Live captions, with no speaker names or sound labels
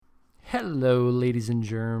Hello, ladies and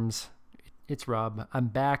germs. It's Rob. I'm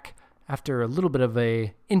back after a little bit of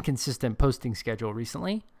a inconsistent posting schedule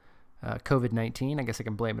recently. COVID-19, I guess I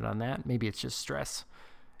can blame it on that. Maybe it's just stress.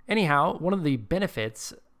 Anyhow, one of the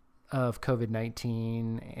benefits of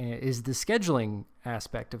COVID-19 is the scheduling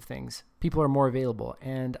aspect of things. People are more available,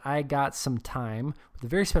 and I got some time with a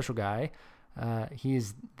very special guy. He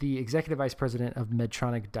is the executive vice president of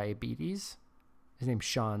Medtronic Diabetes. His name's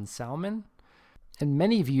Sean Salmon. And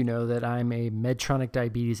many of you know that I'm a Medtronic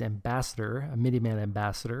Diabetes ambassador, a Miniman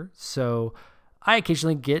ambassador. So I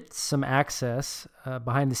occasionally get some access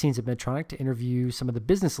behind the scenes at Medtronic to interview some of the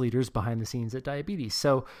business leaders behind the scenes at Diabetes.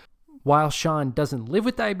 So while Sean doesn't live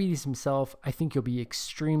with diabetes himself, I think you'll be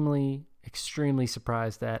extremely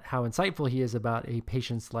surprised at how insightful he is about a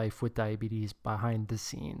patient's life with diabetes behind the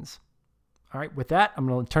scenes. All right, with that, I'm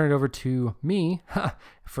going to turn it over to me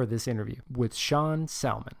for this interview with Sean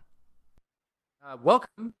Salmon.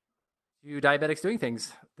 Welcome to Diabetics Doing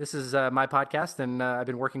Things. This is my podcast, and I've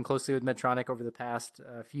been working closely with Medtronic over the past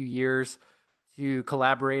few years to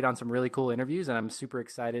collaborate on some really cool interviews, and I'm super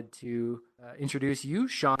excited to introduce you,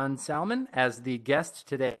 Sean Salmon, as the guest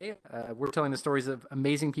today. We're telling the stories of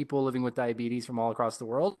amazing people living with diabetes from all across the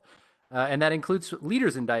world, and that includes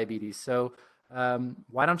leaders in diabetes. So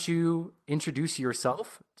why don't you introduce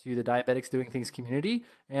yourself to the Diabetics Doing Things community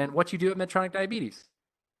and what you do at Medtronic Diabetes?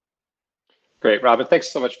 Great, Robin. Thanks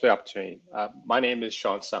so much for the opportunity. My name is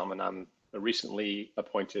Sean Salmon. I'm a recently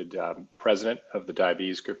appointed president of the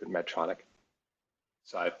diabetes group at Medtronic.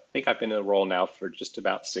 So I think I've been in the role now for just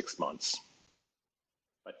about 6 months.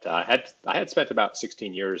 But I had spent about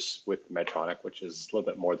 16 years with Medtronic, which is a little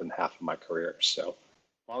bit more than half of my career. So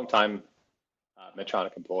long time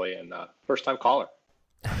Medtronic employee and first time caller.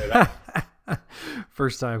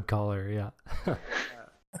 First time caller, yeah.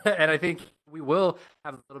 And I think we will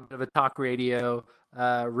have a little bit of a talk radio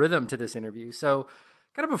rhythm to this interview. So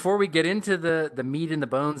kind of before we get into the meat and the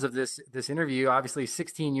bones of this interview, obviously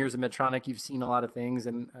 16 years of Medtronic, you've seen a lot of things,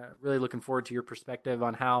 and really looking forward to your perspective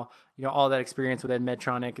on how, all that experience within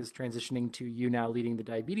Medtronic is transitioning to you now leading the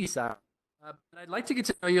diabetes side. But I'd like to get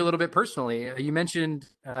to know you a little bit personally. You mentioned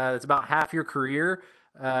it's about half your career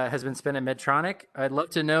has been spent at Medtronic. I'd love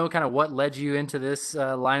to know kind of what led you into this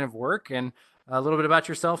line of work and a little bit about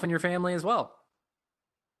yourself and your family as well.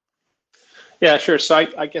 Yeah, sure. So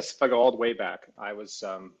I guess if I go all the way back, I was,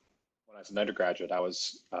 when I was an undergraduate, I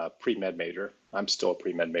was a pre-med major. I'm still a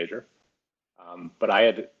pre-med major. But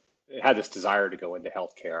I had this desire to go into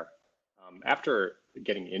healthcare. After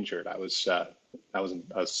getting injured, I was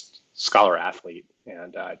a scholar athlete,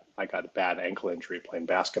 and I got a bad ankle injury playing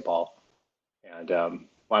basketball, and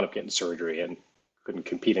wound up getting surgery and couldn't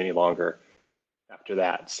compete any longer after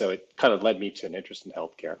that. So it kind of led me to an interest in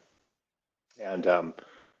healthcare. And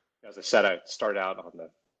as I said, I started out with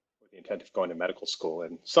the intent of going to medical school,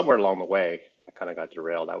 and somewhere along the way, I kind of got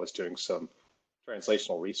derailed. I was doing some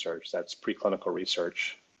translational research, that's preclinical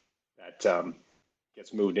research that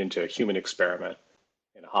gets moved into a human experiment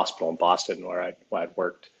in a hospital in Boston where I'd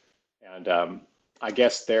worked. And I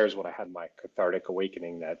guess there's when I had my cathartic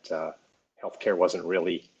awakening that healthcare wasn't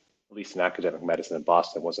really, at least in academic medicine in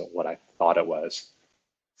Boston, wasn't what I thought it was.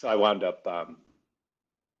 So I wound up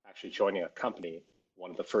actually joining a company, one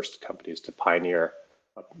of the first companies to pioneer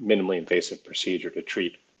a minimally invasive procedure to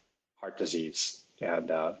treat heart disease.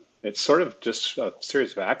 And it's sort of just a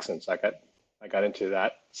series of accidents. I got into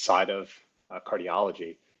that side of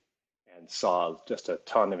cardiology and saw just a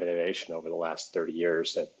ton of innovation over the last 30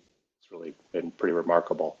 years that's really been pretty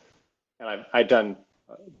remarkable. And I've done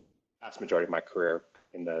the vast majority of my career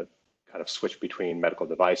in the kind of switch between medical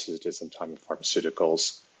devices, did some time in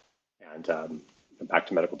pharmaceuticals, and back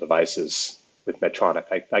to medical devices with Medtronic.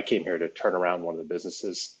 I came here to turn around one of the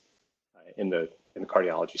businesses in the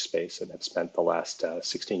cardiology space, and have spent the last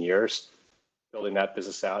 16 years building that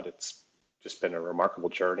business out. It's just been a remarkable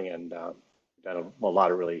journey, and done a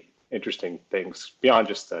lot of really interesting things beyond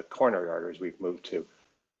just the coronary arteries. We've moved to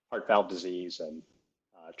heart valve disease and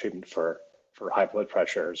treatment for high blood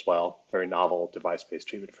pressure as well. Very novel device-based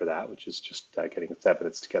treatment for that, which is just getting its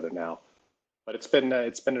evidence together now. But it's been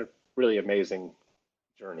a really amazing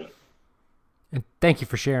journey. And thank you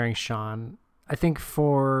for sharing, Sean. I think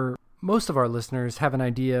for most of our listeners have an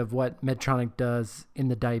idea of what Medtronic does in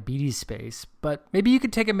the diabetes space, but maybe you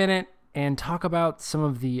could take a minute and talk about some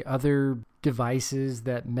of the other devices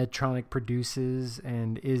that Medtronic produces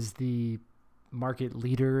and is the market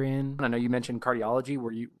leader in. I know you mentioned cardiology,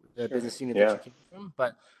 where the business unit that you came from,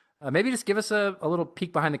 but maybe just give us a little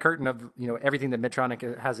peek behind the curtain of everything that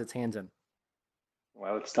Medtronic has its hands in.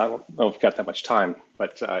 Well, it's not. I don't know if we've got that much time,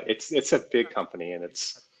 but it's a big company, and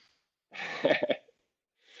it's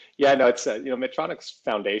Yeah, no, it's Medtronic's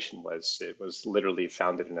foundation was literally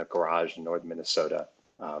founded in a garage in northern Minnesota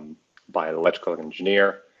by an electrical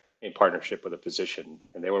engineer in partnership with a physician,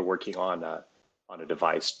 and they were working on a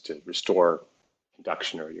device to restore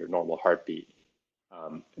conduction or your normal heartbeat.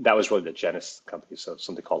 That was really the genesis of the company, so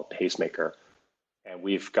something called a pacemaker. And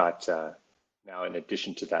we've got now, in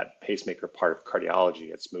addition to that pacemaker part of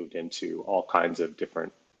cardiology, it's moved into all kinds of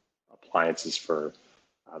different appliances for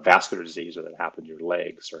vascular disease, whether it happens in your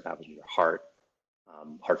legs or it happens in your heart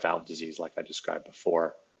valve disease, like I described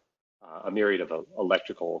before, a myriad of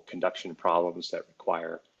electrical conduction problems that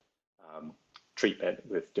require um, treatment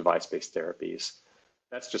with device-based therapies.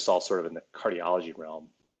 That's just all sort of in the cardiology realm.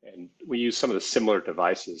 And we use some of the similar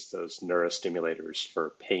devices, those neurostimulators,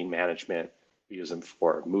 for pain management. We use them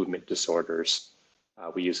for movement disorders.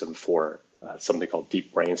 We use them for something called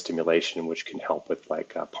deep brain stimulation, which can help with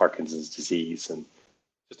like Parkinson's disease and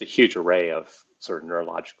just a huge array of sort of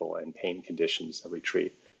neurological and pain conditions that we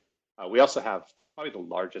treat. We also have probably the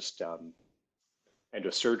largest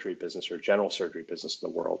endosurgery business or general surgery business in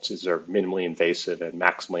the world. So these are minimally invasive and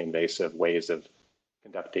maximally invasive ways of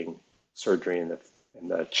conducting surgery in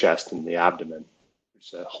the chest and the abdomen.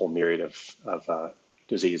 There's a whole myriad of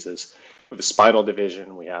diseases. With the spinal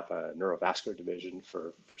division, we have a neurovascular division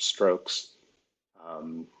for strokes,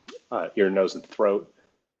 ear, nose, and throat.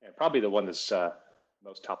 And probably the one that's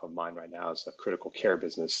most top of mind right now is the critical care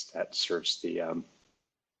business that serves the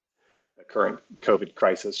current COVID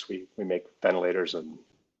crisis. We make ventilators and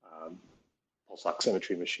pulse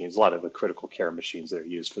oximetry machines, a lot of the critical care machines that are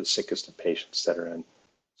used for the sickest of patients that are in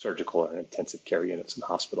surgical and intensive care units in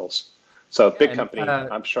hospitals. So Yeah, big and company.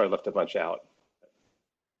 I'm sure I left a bunch out.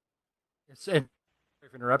 sorry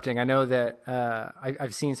for interrupting. I know that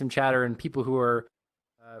I've seen some chatter and people who are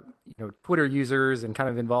Twitter users and kind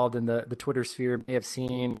of involved in the Twitter sphere may have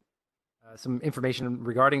seen some information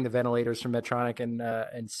regarding the ventilators from Medtronic and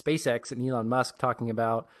SpaceX and Elon Musk talking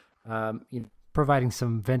about providing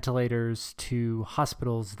some ventilators to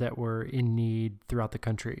hospitals that were in need throughout the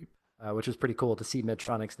country, which was pretty cool to see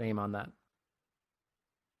Medtronic's name on that.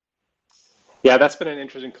 Yeah, that's been an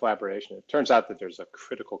interesting collaboration. It turns out that there's a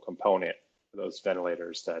critical component for those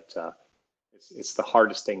ventilators that it's the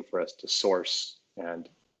hardest thing for us to source, and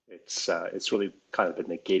it's really kind of been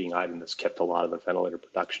the gating item that's kept a lot of the ventilator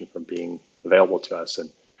production from being available to us. And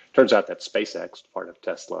it turns out that SpaceX, part of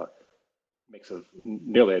Tesla, makes a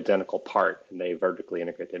nearly identical part, and they vertically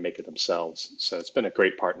integrate. They make it themselves. So it's been a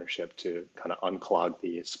great partnership to kind of unclog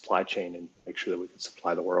the supply chain and make sure that we can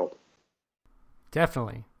supply the world.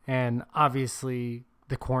 Definitely. And obviously,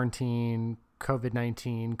 the quarantine,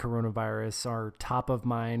 COVID-19, coronavirus are top of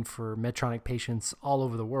mind for Medtronic patients all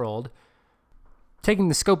over the world. Taking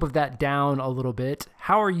the scope of that down a little bit,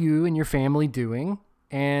 how are you and your family doing?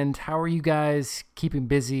 And how are you guys keeping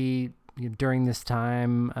busy during this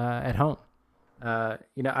time at home?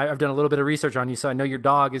 I've done a little bit of research on you, so I know your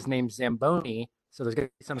dog is named Zamboni. So there's going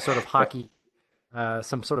to be some sort of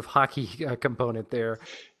hockey component there.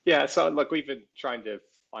 Yeah, so look, we've been trying to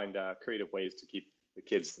find creative ways to keep the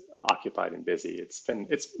kids occupied and busy.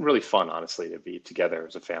 It's really fun, honestly, to be together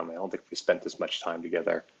as a family. I don't think we spent this much time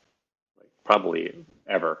together, like probably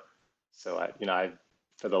ever. So I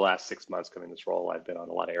for the last 6 months coming in this role, I've been on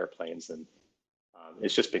a lot of airplanes, and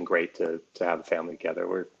it's just been great to have a family together.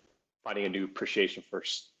 We're finding a new appreciation for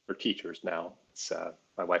teachers now. It's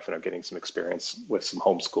my wife and I are getting some experience with some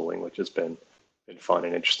homeschooling, which has been fun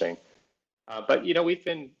and interesting. But we've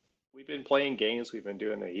been playing games. We've been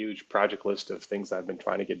doing a huge project list of things I've been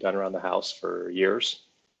trying to get done around the house for years,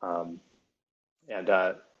 and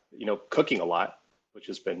cooking a lot, which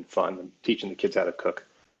has been fun. And teaching the kids how to cook.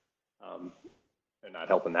 They're not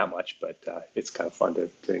helping that much, but it's kind of fun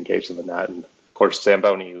to engage them in that. And of course,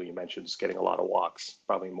 Zamboni, who you mentioned, is getting a lot of walks,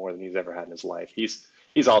 probably more than he's ever had in his life.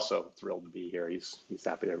 He's also thrilled to be here. He's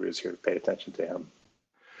happy that everybody's here to pay attention to him.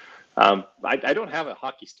 I don't have a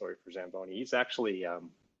hockey story for Zamboni. He's actually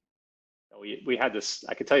we had this.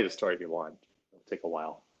 I could tell you the story if you want. It'll take a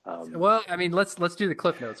while. Well, I mean, let's do the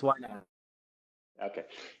cliff notes. Why not? Okay.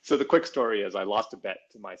 So the quick story is I lost a bet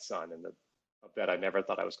to my son, and a bet I never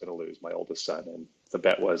thought I was going to lose, my oldest son. And the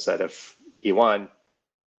bet was that if he won,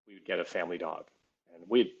 we would get a family dog. And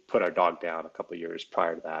we'd put our dog down a couple of years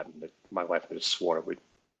prior to that, and my wife just swore we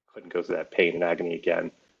couldn't go through that pain and agony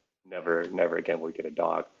again. Never, never again would we get a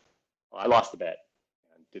dog. Well, I lost the bet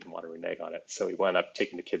and didn't want to renege on it. So we wound up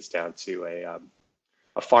taking the kids down to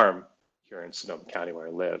a farm here in Sonoma County where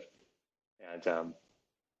I live. And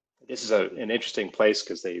this is an interesting place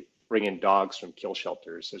because they bring in dogs from kill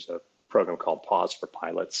shelters. There's a program called Paws for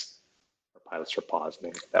Pilots, or pilots for paws. I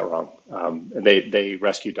think that wrong. And they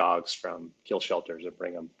rescue dogs from kill shelters and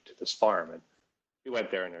bring them to this farm. And we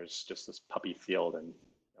went there, and there's just this puppy field, and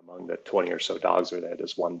among the 20 or so dogs there,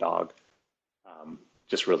 this one dog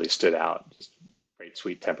just really stood out. Just great,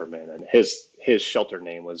 sweet temperament, and his shelter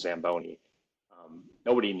name was Zamboni.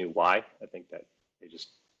 Nobody knew why. I think that they just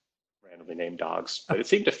randomly named dogs, but it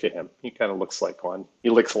seemed to fit him. He kind of looks like one. He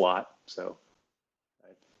licks a lot, so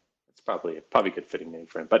it's probably a good fitting name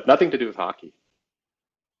for him. But nothing to do with hockey.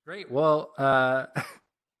 Great. Well, I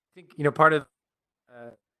think, part of,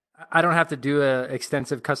 I don't have to do an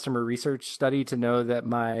extensive customer research study to know that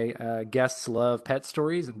my guests love pet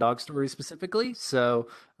stories and dog stories specifically. So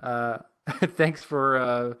thanks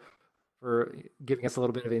for giving us a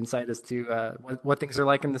little bit of insight as to what things are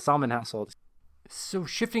like in the Salmon household. So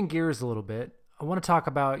shifting gears a little bit, I want to talk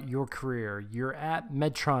about your career. You're at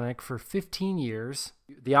Medtronic for 15 years.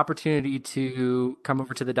 The opportunity to come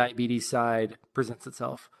over to the diabetes side presents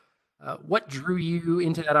itself. What drew you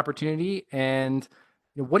into that opportunity, and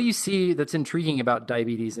what do you see that's intriguing about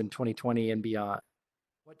diabetes in 2020 and beyond?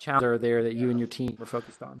 What challenges are there that you and your team are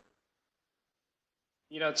focused on?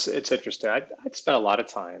 It's interesting. I'd spent a lot of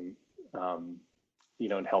time,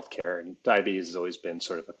 in healthcare, and diabetes has always been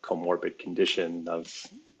sort of a comorbid condition of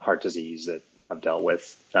heart disease that I've dealt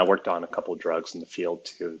with. And I worked on a couple of drugs in the field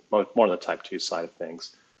too, more on the type 2 side of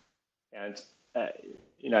things. And,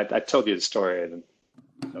 I told you the story in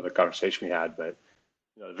another conversation we had, but,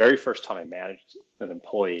 the very first time I managed an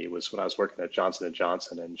employee was when I was working at Johnson &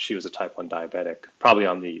 Johnson, and she was a type 1 diabetic, probably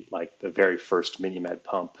on the very first MiniMed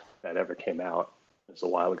pump that ever came out. It was a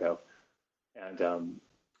while ago. And,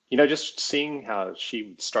 just seeing how she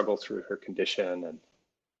would struggle through her condition and,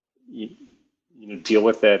 deal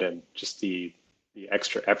with it, and just the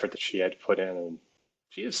extra effort that she had to put in. And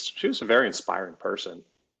she was a very inspiring person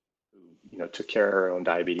who, took care of her own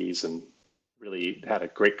diabetes and really had a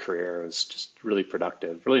great career. It was just really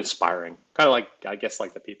productive, really inspiring. Kind of like, I guess,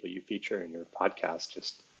 like the people you feature in your podcast,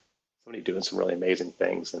 just somebody doing some really amazing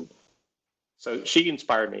things. And so she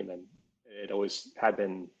inspired me, and then it always had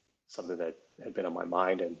been something that had been on my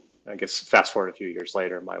mind. And I guess fast forward a few years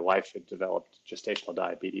later, my wife had developed gestational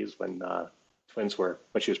diabetes when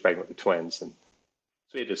she was pregnant with the twins. And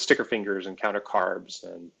so we had to stick her fingers and count her carbs.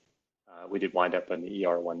 And we did wind up in the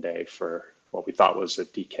ER one day for what we thought was a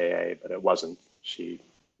DKA, but it wasn't. She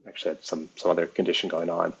actually had some other condition going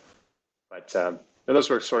on. But those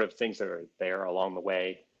were sort of things that are there along the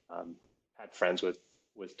way. Had friends with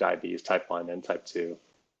diabetes, type 1 and type 2.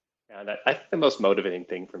 And I think the most motivating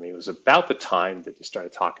thing for me was about the time that you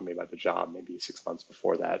started talking to me about the job, maybe 6 months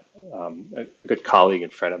before that. A good colleague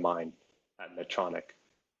and friend of mine at Medtronic,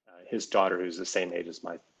 his daughter, who's the same age as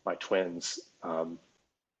my twins,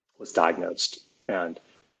 was diagnosed. And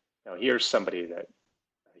here's somebody that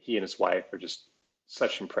he and his wife are just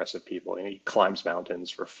such impressive people. He climbs mountains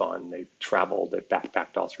for fun. They traveled, they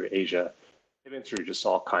backpacked all through Asia. They've been through just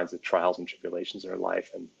all kinds of trials and tribulations in their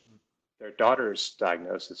life. And their daughter's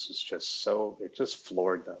diagnosis was it just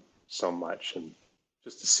floored them so much. And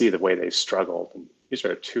just to see the way they struggled. And these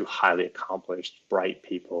are two highly accomplished, bright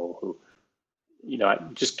people who, I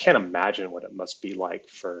just can't imagine what it must be like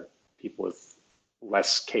for people with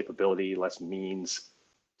less capability, less means,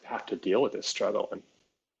 to have to deal with this struggle. And,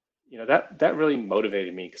 that really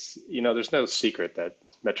motivated me, because, there's no secret that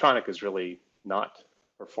Medtronic is really not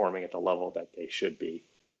performing at the level that they should be.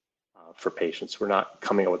 For patients, we're not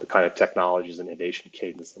coming up with the kind of technologies and innovation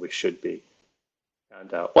cadence that we should be.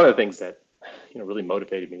 And one of the things that really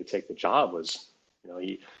motivated me to take the job was,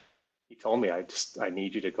 he told me, I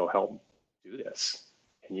need you to go help do this,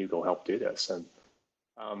 and you go help do this. And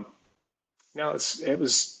it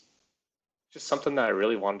was just something that I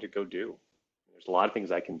really wanted to go do. There's a lot of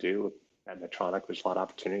things I can do at Medtronic. There's a lot of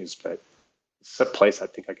opportunities, but it's a place I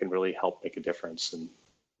think I can really help make a difference, and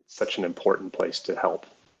it's such an important place to help.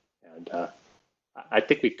 And I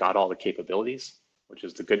think we've got all the capabilities, which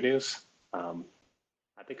is the good news.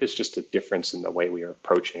 I think it's just a difference in the way we are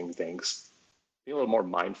approaching things. Be a little more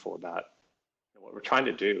mindful about what we're trying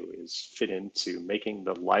to do is fit into making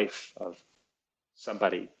the life of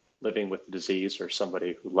somebody living with the disease, or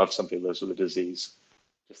somebody who loves somebody who lives with the disease,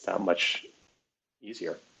 just that much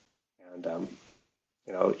easier. And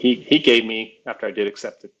he gave me, after I did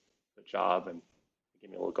accept the job, and gave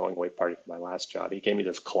me a little going away party for my last job. He gave me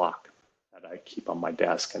this clock that I keep on my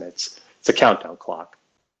desk, and it's a countdown clock.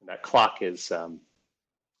 And that clock is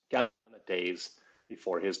counting the days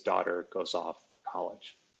before his daughter goes off to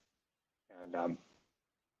college. And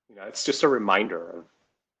it's just a reminder of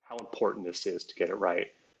how important this is to get it right.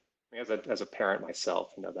 As a parent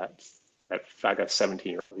myself, that I got a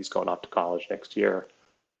 17-year-old. He's going off to college next year,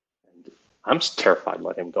 and I'm just terrified to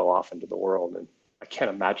let him go off into the world. And I can't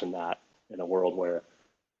imagine that in a world where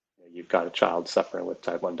you've got a child suffering with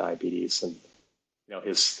type 1 diabetes. And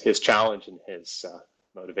his challenge and his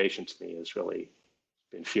motivation to me has really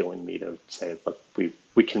been fueling me to say, look,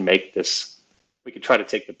 we can make this, we can try to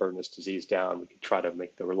take the burden of this disease down. We can try to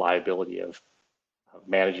make the reliability of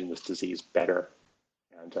managing this disease better,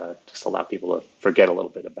 and just allow people to forget a little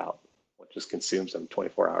bit about what just consumes them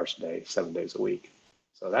 24 hours a day, 7 days a week.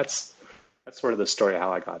 So that's sort of the story of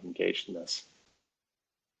how I got engaged in this.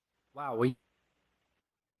 Wow,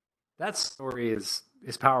 that story is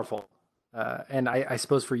powerful, and I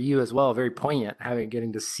suppose for you as well, very poignant,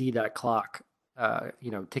 getting to see that clock,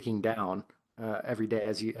 ticking down every day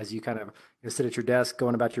as you kind of sit at your desk,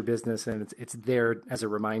 going about your business, and it's there as a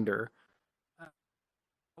reminder.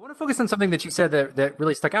 I want to focus on something that you said that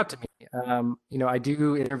really stuck out to me. I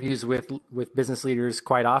do interviews with business leaders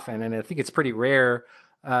quite often, and I think it's pretty rare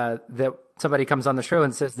that somebody comes on the show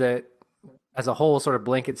and says that, as a whole sort of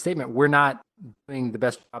blanket statement, we're not doing the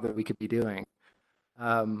best job that we could be doing.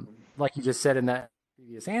 Like you just said in that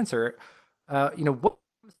previous answer, what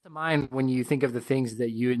comes to mind when you think of the things that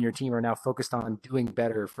you and your team are now focused on doing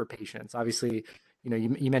better for patients? Obviously,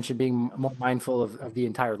 you mentioned being more mindful of the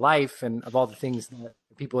entire life and of all the things that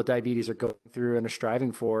people with diabetes are going through and are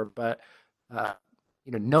striving for. But,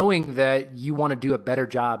 knowing that you want to do a better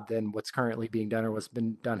job than what's currently being done or what's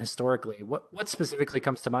been done historically, what specifically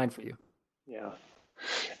comes to mind for you? Yeah,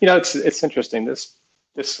 it's interesting. This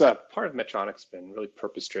part of Medtronic's been really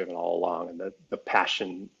purpose driven all along, and the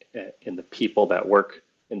passion in the people that work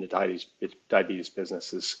in the diabetes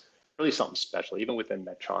business is really something special. Even within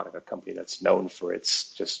Medtronic, a company that's known for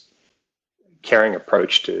its just caring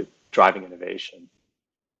approach to driving innovation.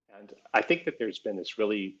 And I think that there's been this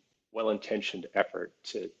really well-intentioned effort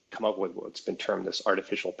to come up with what's been termed this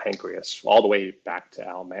artificial pancreas, all the way back to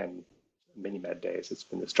Al Mann Minimed days. It's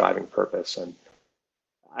been this driving purpose. And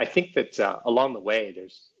I think that along the way,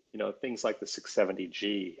 there's things like the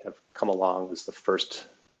 670G have come along as the first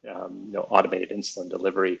automated insulin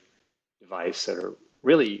delivery device that are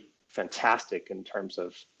really fantastic in terms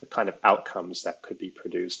of the kind of outcomes that could be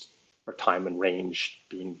produced, or time and range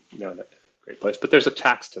being in a great place. But there's a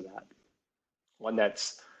tax to that, one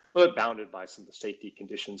that's a little bit bounded by some of the safety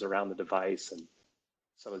conditions around the device and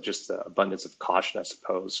some of just the abundance of caution, I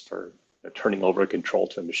suppose, for turning over a control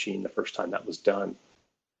to a machine the first time that was done.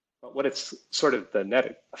 But what it's sort of the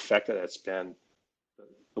net effect of that's been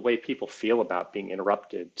the way people feel about being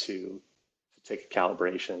interrupted to take a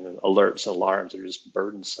calibration, and alerts, alarms are just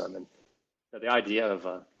burdensome. And the idea of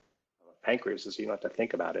a pancreas is you don't have to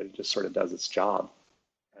think about it; it just sort of does its job.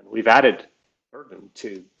 And we've added burden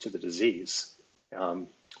to the disease.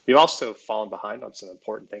 We've also fallen behind on some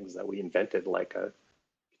important things that we invented, like a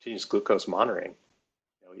continuous glucose monitoring.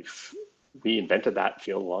 We invented that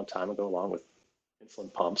field a long time ago, along with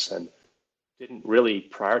insulin pumps, and didn't really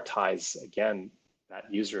prioritize, again, that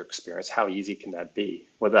user experience. How easy can that be?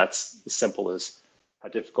 Whether that's as simple as how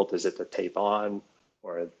difficult is it to tape on,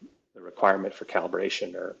 or the requirement for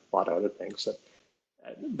calibration, or a lot of other things. So,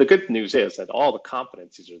 the good news is that all the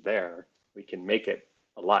competencies are there. We can make it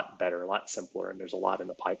a lot better, a lot simpler, and there's a lot in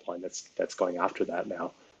the pipeline that's going after that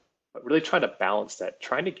now. But really trying to balance that,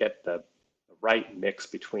 trying to get the right mix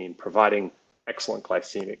between providing excellent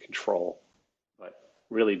glycemic control, but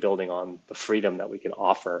really building on the freedom that we can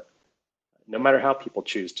offer, no matter how people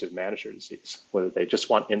choose to manage their disease, whether they just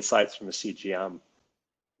want insights from a CGM,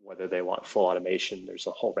 whether they want full automation. There's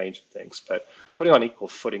a whole range of things, but putting on equal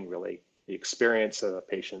footing, really, the experience of a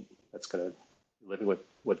patient that's going to live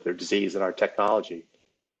with their disease and our technology.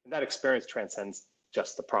 And that experience transcends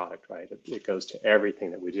just the product, right? It goes to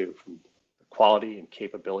everything that we do, from the quality and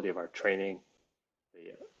capability of our training,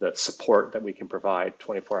 the support that we can provide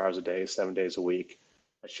 24 hours a day, 7 days a week,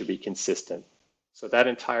 that should be consistent. So that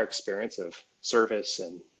entire experience of service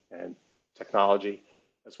and technology,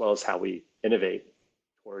 as well as how we innovate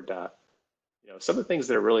toward some of the things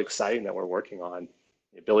that are really exciting that we're working on,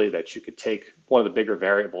 the ability that you could take one of the bigger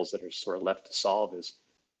variables that are sort of left to solve is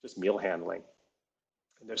just meal handling.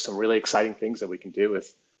 And there's some really exciting things that we can do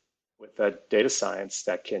with data science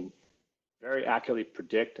that can very accurately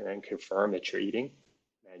predict and then confirm that you're eating,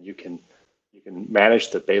 and you can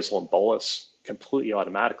manage the basal and bolus completely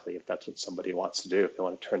automatically if that's what somebody wants to do, if they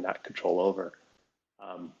want to turn that control over.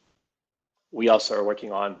 We also are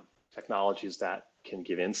working on technologies that can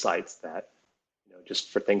give insights that, just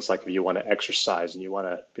for things like if you want to exercise and you want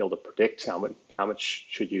to be able to predict how much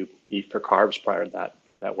should you eat for carbs prior to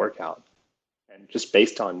that workout. And just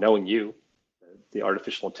based on knowing the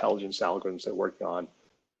artificial intelligence algorithms they're working on,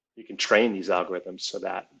 you can train these algorithms so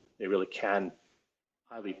that they really can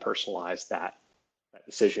highly personalize that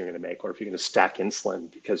decision you're going to make, or if you're going to stack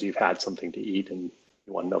insulin because you've had something to eat and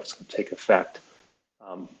you want to know if it's going to take effect.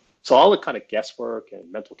 Um, so all the kind of guesswork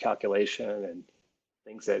and mental calculation and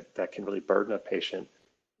things that can really burden a patient,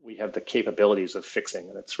 we have the capabilities of fixing,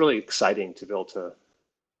 and it's really exciting to be able to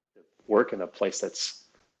work in a place that's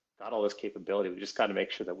got all this capability. We just got to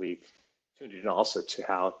make sure that we tuned it in also to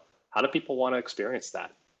how do people want to experience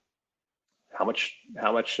that? How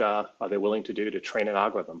much are they willing to do to train an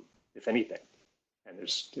algorithm, if anything? And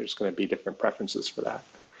there's going to be different preferences for that.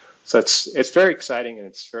 So it's very exciting and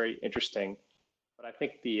it's very interesting. But I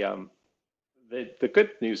think the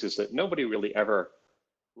good news is that nobody really ever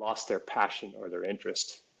lost their passion or their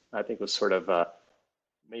interest. I think it was sort of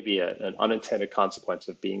maybe an unintended consequence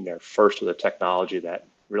of being there first with a technology that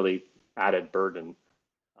really added burden,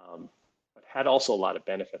 but had also a lot of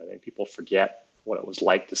benefit. I think people forget what it was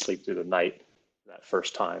like to sleep through the night that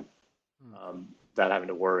first time, without having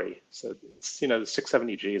to worry. So it's, the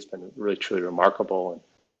 670G has been really truly remarkable, and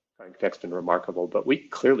Guardian Connect's been remarkable, but we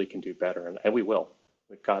clearly can do better, and we will.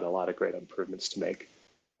 We've got a lot of great improvements to make.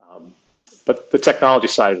 But the technology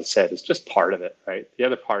side, as I said, is just part of it, right? The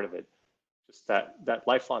other part of it, just that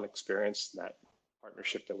lifelong experience, that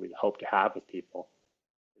partnership that we hope to have with people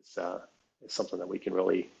is something that we can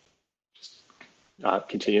really just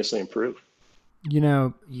continuously improve.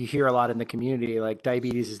 You hear a lot in the community like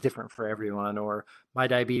diabetes is different for everyone, or my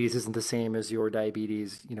diabetes isn't the same as your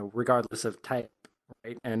diabetes, regardless of type,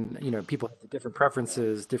 right? And, people have different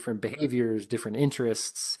preferences, different behaviors, different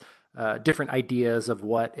interests, different ideas of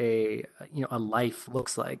what a life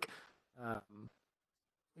looks like. Um,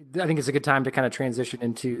 I think it's a good time to kind of transition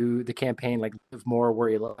into the campaign, like live more,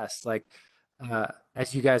 worry less. Like,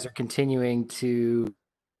 as you guys are continuing to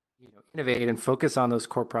innovate and focus on those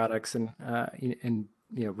core products and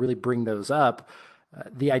really bring those up.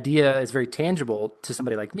 The idea is very tangible to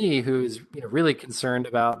somebody like me who's really concerned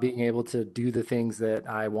about being able to do the things that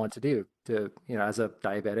I want to do to as a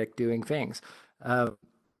diabetic doing things. Uh,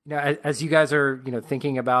 as you guys are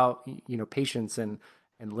thinking about patients and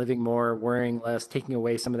living more, worrying less, taking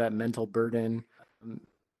away some of that mental burden. Um,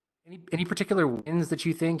 any particular wins that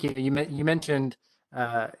you think you mentioned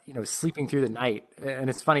sleeping through the night, and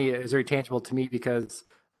it's funny, it's very tangible to me because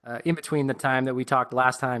in between the time that we talked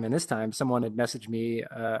last time and this time, someone had messaged me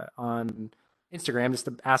on Instagram just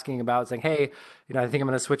asking about saying, hey, I think I'm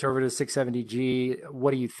going to switch over to 670G.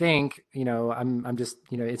 What do you think? I'm just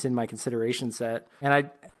it's in my consideration set, and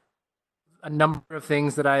I a number of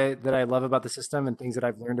things that I love about the system and things that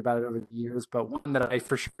I've learned about it over the years. But one that I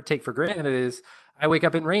for sure take for granted is I wake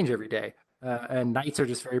up in range every day, and nights are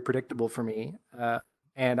just very predictable for me.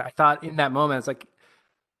 And I thought in that moment, it's like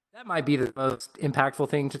that might be the most impactful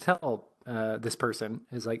thing to tell this person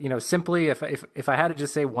is like simply if I had to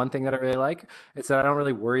just say one thing that I really like, it's that I don't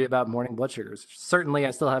really worry about morning blood sugars. Certainly,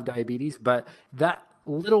 I still have diabetes, but that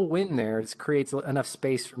little win there just creates enough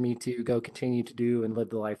space for me to go continue to do and live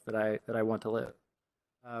the life that I want to live.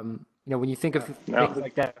 When you think of things No,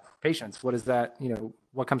 like that for patients, what is that?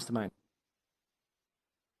 What comes to mind?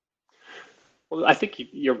 well, I think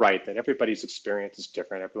you're right that everybody's experience is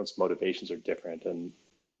different. Everyone's motivations are different, and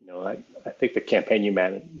I think the campaign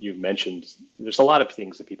you mentioned, there's a lot of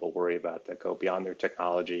things that people worry about that go beyond their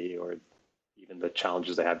technology or even the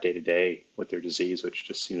challenges they have day to day with their disease, which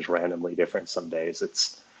just seems randomly different some days.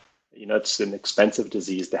 It's an expensive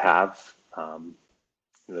disease to have.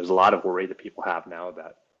 There's a lot of worry that people have now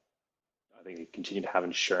about, I think they continue to have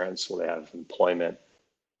insurance, will they have employment?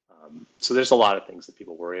 So there's a lot of things that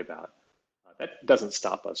people worry about. That doesn't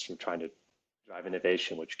stop us from trying to drive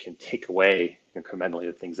innovation, which can take away incrementally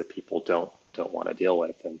the things that people don't want to deal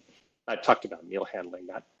with. And I talked about meal handling.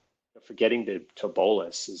 That forgetting to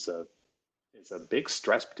bolus is a big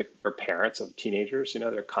stress, particularly for parents of teenagers.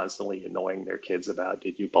 They're constantly annoying their kids about,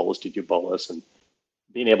 did you bolus? Did you bolus? And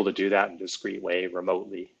being able to do that in a discreet way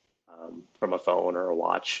remotely, from a phone or a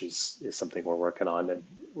watch is something we're working on, and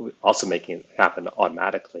also making it happen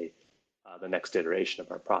automatically. The next iteration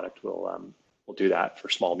of our product will do that for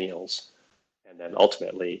small meals, and then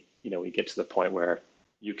ultimately, we get to the point where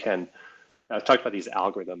you can. I've talked about these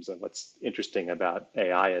algorithms, and what's interesting about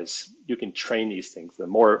AI is you can train these things. The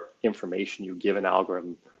more information you give an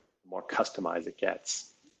algorithm, the more customized it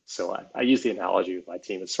gets. So I use the analogy with my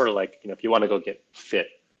team. It's sort of like, if you want to go get fit,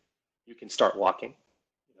 you can start walking.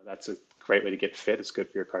 That's a great way to get fit. It's good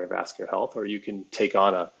for your cardiovascular health. Or you can take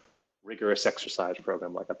on a rigorous exercise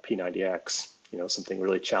program like a P90X, something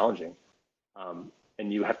really challenging.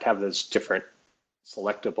 And you have to have those different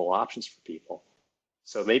selectable options for people.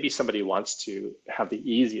 So maybe somebody wants to have the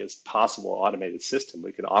easiest possible automated system.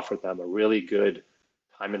 We could offer them a really good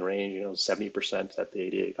time in range, 70% at the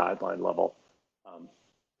ADA guideline level. Um,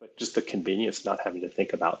 but just the convenience, not having to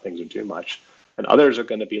think about things or do much. And others are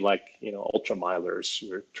going to be like, ultra milers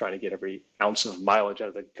who are trying to get every ounce of mileage out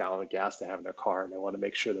of the gallon of gas they have in their car. And they want to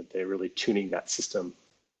make sure that they're really tuning that system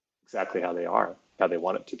exactly how they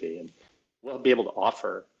want it to be. And we'll be able to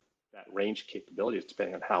offer that range of capabilities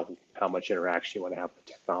depending on how much interaction you want to have with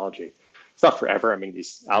the technology. It's not forever. I mean,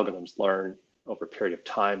 these algorithms learn over a period of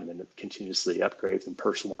time and then it continuously upgrades and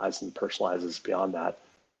personalizes beyond that.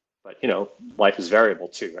 But, life is variable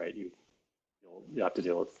too, right? You have to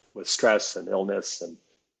deal with stress and illness and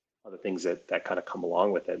other things that kind of come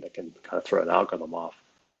along with it that can kind of throw an algorithm off.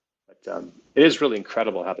 But it is really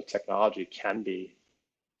incredible how the technology can be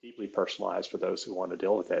deeply personalized for those who want to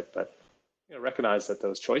deal with it. But recognize that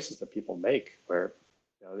those choices that people make, where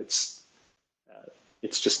it's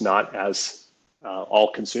just not as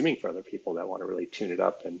all-consuming for other people that want to really tune it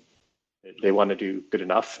up and they want to do good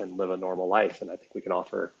enough and live a normal life. And I think we can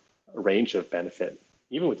offer a range of benefit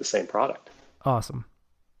even with the same product. Awesome.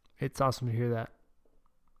 It's awesome to hear that.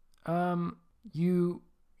 You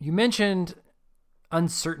mentioned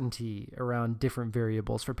uncertainty around different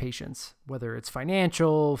variables for patients, whether it's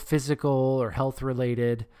financial, physical, or health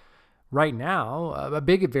related. Right now, a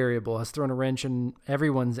big variable has thrown a wrench in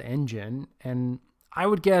everyone's engine, and I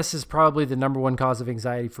would guess is probably the number one cause of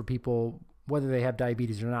anxiety for people, whether they have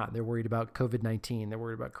diabetes or not. They're worried about COVID-19, they're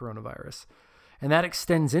worried about coronavirus. And that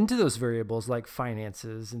extends into those variables like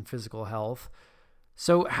finances and physical health.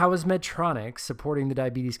 So how is Medtronic supporting the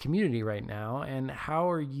diabetes community right now, and how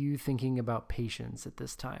are you thinking about patients at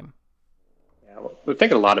this time? Yeah, well, we're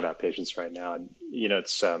thinking a lot about patients right now, and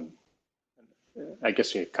it's I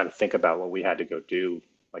guess you kind of think about what we had to go do,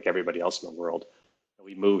 like everybody else in the world.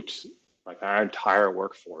 We moved like our entire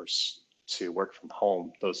workforce to work from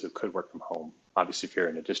home. Those who could work from home. Obviously, if you're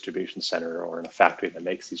in a distribution center or in a factory that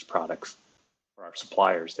makes these products, or our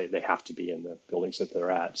suppliers, they have to be in the buildings that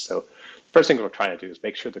they're at. So the first thing we're trying to do is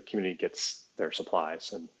make sure the community gets their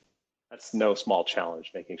supplies. And that's no small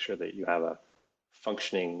challenge, making sure that you have a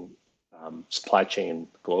functioning supply chain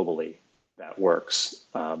globally that works.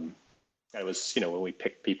 It was, when we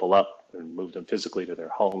picked people up and moved them physically to their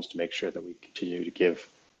homes to make sure that we continue to give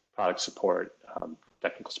product support,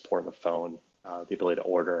 technical support on the phone, the ability to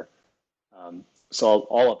order. So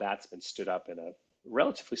all of that's been stood up in a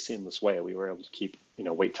relatively seamless way. We were able to keep,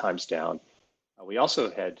 wait times down. We also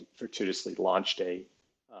had fortuitously launched a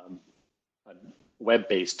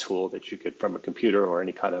web-based tool that you could, from a computer or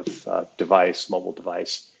any kind of device, mobile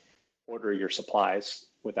device, order your supplies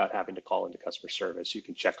without having to call into customer service. You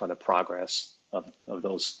can check on the progress of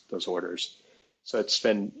those orders. So it's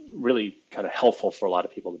been really kind of helpful for a lot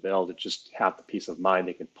of people to be able to just have the peace of mind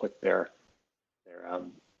they can put their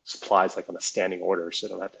supplies like on a standing order, so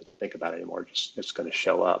they don't have to think about it anymore. It's going to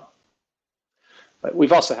show up. But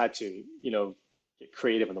we've also had to, get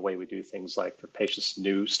creative in the way we do things, like for patients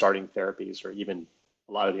new starting therapies, or even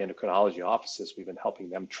a lot of the endocrinology offices, we've been helping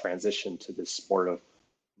them transition to this sort of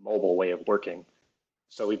mobile way of working.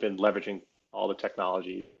 So we've been leveraging all the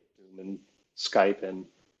technology, Zoom and Skype and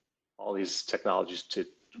all these technologies to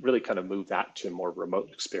really kind of move that to a more remote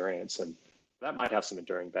experience. And that might have some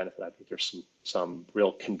enduring benefit. I think there's some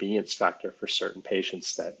real convenience factor for certain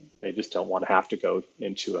patients that they just don't want to have to go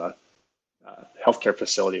into a healthcare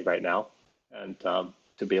facility right now. And to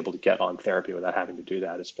be able to get on therapy without having to do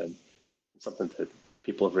that has been something that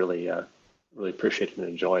people have really appreciated and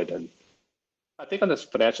enjoyed. And I think on this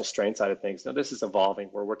financial strain side of things, this is evolving.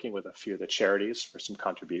 We're working with a few of the charities for some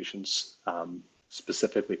contributions,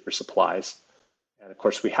 specifically for supplies. And of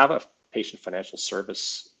course, we have a patient financial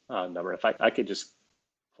service number. If I could just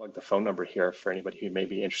plug the phone number here for anybody who may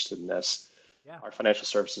be interested in this. Yeah. Our financial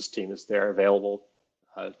services team is there, available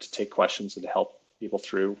to take questions and to help people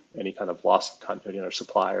through any kind of loss of continuity in their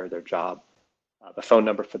supply or their job. The phone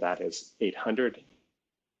number for that is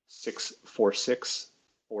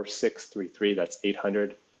 800-646-4633. That's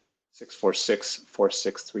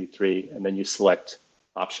 800-646-4633. And then you select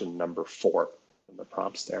option number 4 in the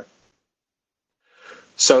prompts there.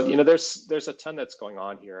 So, there's a ton that's going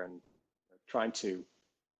on here, and trying to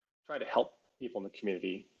help people in the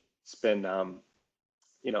community. It's been,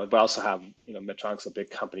 we also have, Medtronic's a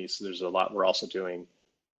big company, so there's a lot we're also doing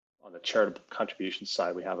on the charitable contribution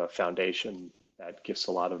side. We have a foundation that gives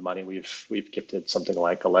a lot of money. We've gifted something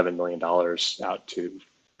like $11 million out to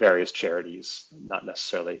various charities, not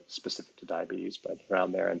necessarily specific to diabetes, but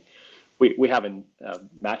around there. And we have a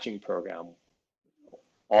matching program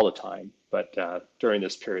all the time. But during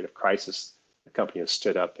this period of crisis, the company has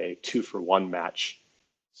stood up a 2-for-1 match.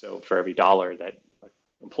 So for every dollar that an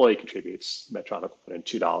employee contributes, Medtronic will put in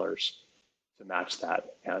 $2 to match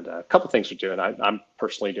that. And a couple things we're doing. I'm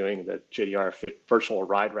personally doing the JDR virtual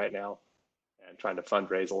ride right now and trying to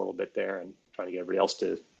fundraise a little bit there and trying to get everybody else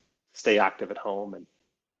to stay active at home and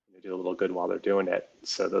do a little good while they're doing it.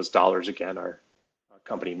 So those dollars again are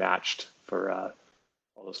company matched for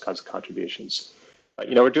all those kinds of contributions. But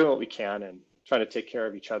we're doing what we can and trying to take care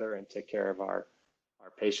of each other and take care of our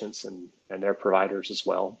patients and their providers as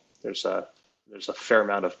well. There's a fair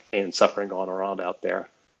amount of pain and suffering going around out there,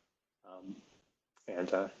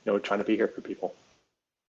 and we're trying to be here for people.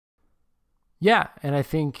 Yeah, and I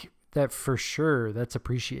think that for sure that's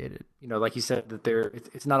appreciated. Like you said, that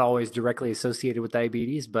it's not always directly associated with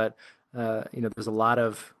diabetes, but there's a lot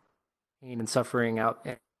of pain and suffering out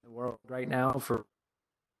in the world right now for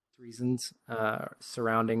reasons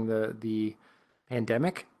surrounding the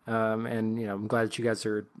pandemic. And I'm glad that you guys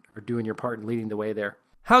are doing your part and leading the way there.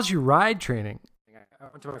 How's your ride training? I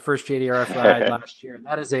went to my first JDRF ride last year.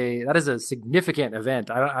 That is a significant event.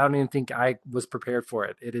 I don't even think I was prepared for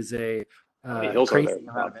it. It is a crazy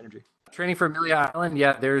amount of energy. Training for Amelia Island.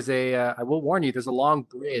 Yeah, there's I will warn you, there's a long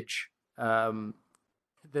bridge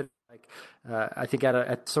that I think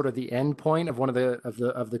at sort of the end point of one of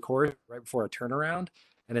the course right before a turnaround,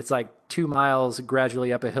 and it's like 2 miles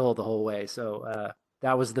gradually up a hill the whole way. So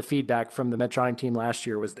that was the feedback from the Medtronic team last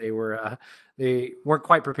year, was they weren't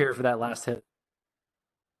quite prepared for that last hit.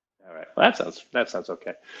 All right. Well, that sounds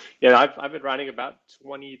okay. Yeah, I've been riding about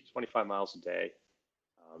 20 to 25 miles a day.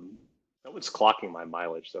 No one's clocking my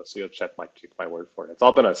mileage though, so you'll take my word for it. It's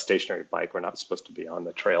all been a stationary bike. We're not supposed to be on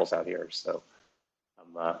the trails out here, so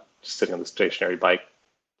I'm just sitting on the stationary bike,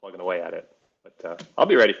 plugging away at it. But I'll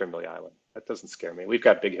be ready for Amelia Island. That doesn't scare me. We've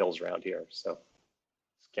got big hills around here, so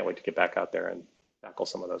can't wait to get back out there and tackle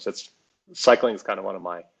some of those. Cycling is kind of one of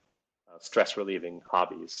my stress relieving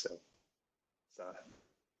hobbies, so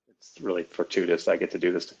it's really fortuitous I get to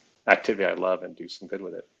do this activity I love and do some good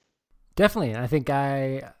with it. Definitely. I think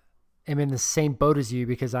I am in the same boat as you,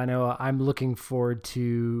 because I know I'm looking forward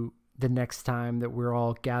to the next time that we're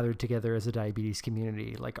all gathered together as a diabetes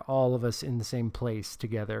community, like all of us in the same place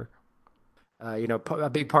together. A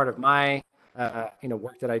big part of my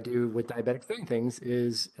work that I do with diabetics doing things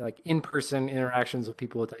is like in-person interactions with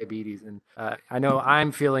people with diabetes. And I know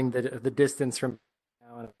I'm feeling the distance from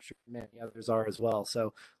now, and I'm sure many others are as well.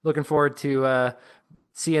 So looking forward to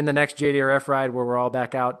seeing the next JDRF ride where we're all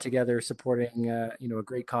back out together supporting, a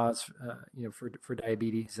great cause, for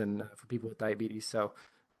diabetes and for people with diabetes. So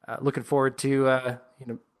looking forward to,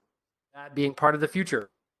 that being part of the future.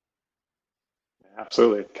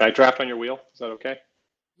 Absolutely. Can I draft on your wheel? Is that okay?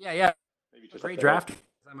 Yeah. Maybe just great draft.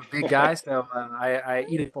 I'm a big guy, so I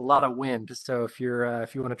eat up a lot of wind. So if you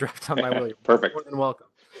want to draft on my wheel, you're perfect. More than welcome.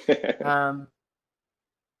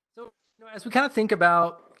 So as we kind of think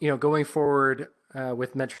about going forward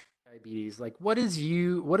with Medtronic diabetes, like what is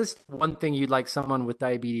one thing you'd like someone with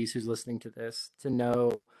diabetes who's listening to this to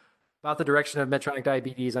know about the direction of Medtronic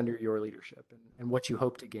diabetes under your leadership, and what you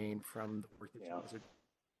hope to gain from the work that you guys are doing?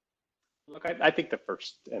 Look, I think the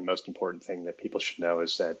first and most important thing that people should know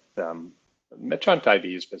is that Medtronic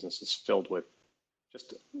diabetes business is filled with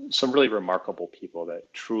just some really remarkable people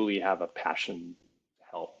that truly have a passion to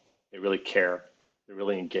help. They really care. They're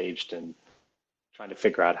really engaged in trying to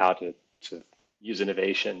figure out how to use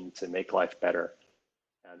innovation to make life better.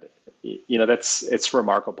 And it's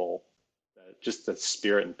remarkable, just the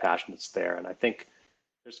spirit and passion that's there. And I think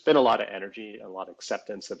there's been a lot of energy and a lot of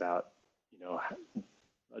acceptance about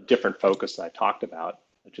a different focus that I talked about,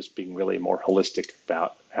 just being really more holistic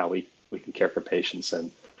about how we can care for patients and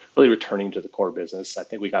really returning to the core business. I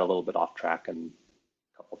think we got a little bit off track and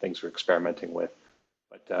a couple of things we're experimenting with,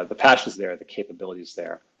 but the passion's there, the capability's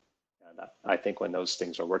there. And I think when those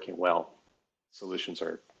things are working well, solutions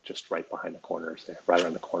are just right behind the corners, they're right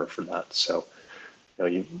around the corner for that. So,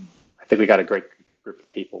 I think we got a great group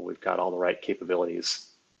of people. We've got all the right capabilities.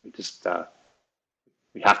 We just,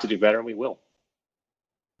 we have to do better, and we will.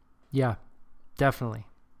 Yeah, definitely.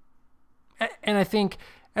 And I think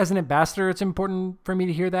as an ambassador, it's important for me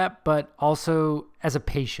to hear that, but also as a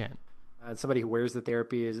patient, somebody who wears the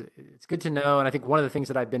therapy, it's good to know. And I think one of the things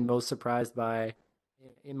that I've been most surprised by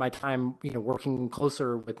in my time, working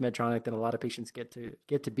closer with Medtronic than a lot of patients get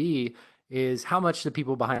to be, is how much the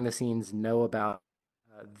people behind the scenes know about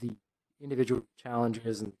the individual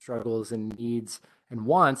challenges and struggles and needs and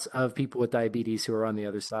wants of people with diabetes who are on the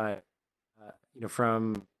other side.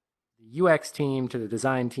 From the UX team to the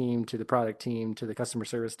design team to the product team to the customer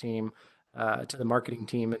service team to the marketing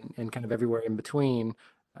team and kind of everywhere in between.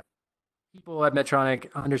 People at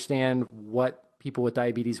Medtronic understand what people with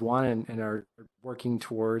diabetes want and are working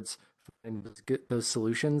towards and those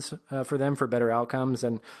solutions for them for better outcomes.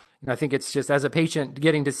 And I think it's just as a patient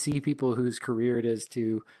getting to see people whose career it is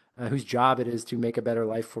to, whose job it is to make a better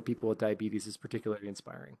life for people with diabetes is particularly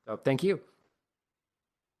inspiring. So thank you.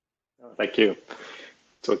 Thank you.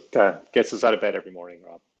 So it gets us out of bed every morning,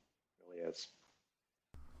 Rob. It really is.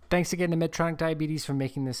 Thanks again to Medtronic Diabetes for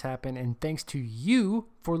making this happen. And thanks to you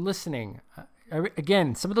for listening.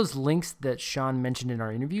 Again, some of those links that Sean mentioned in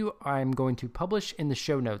our interview, I'm going to publish in the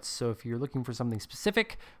show notes. So if you're looking for something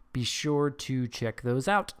specific, be sure to check those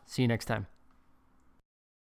out. See you next time.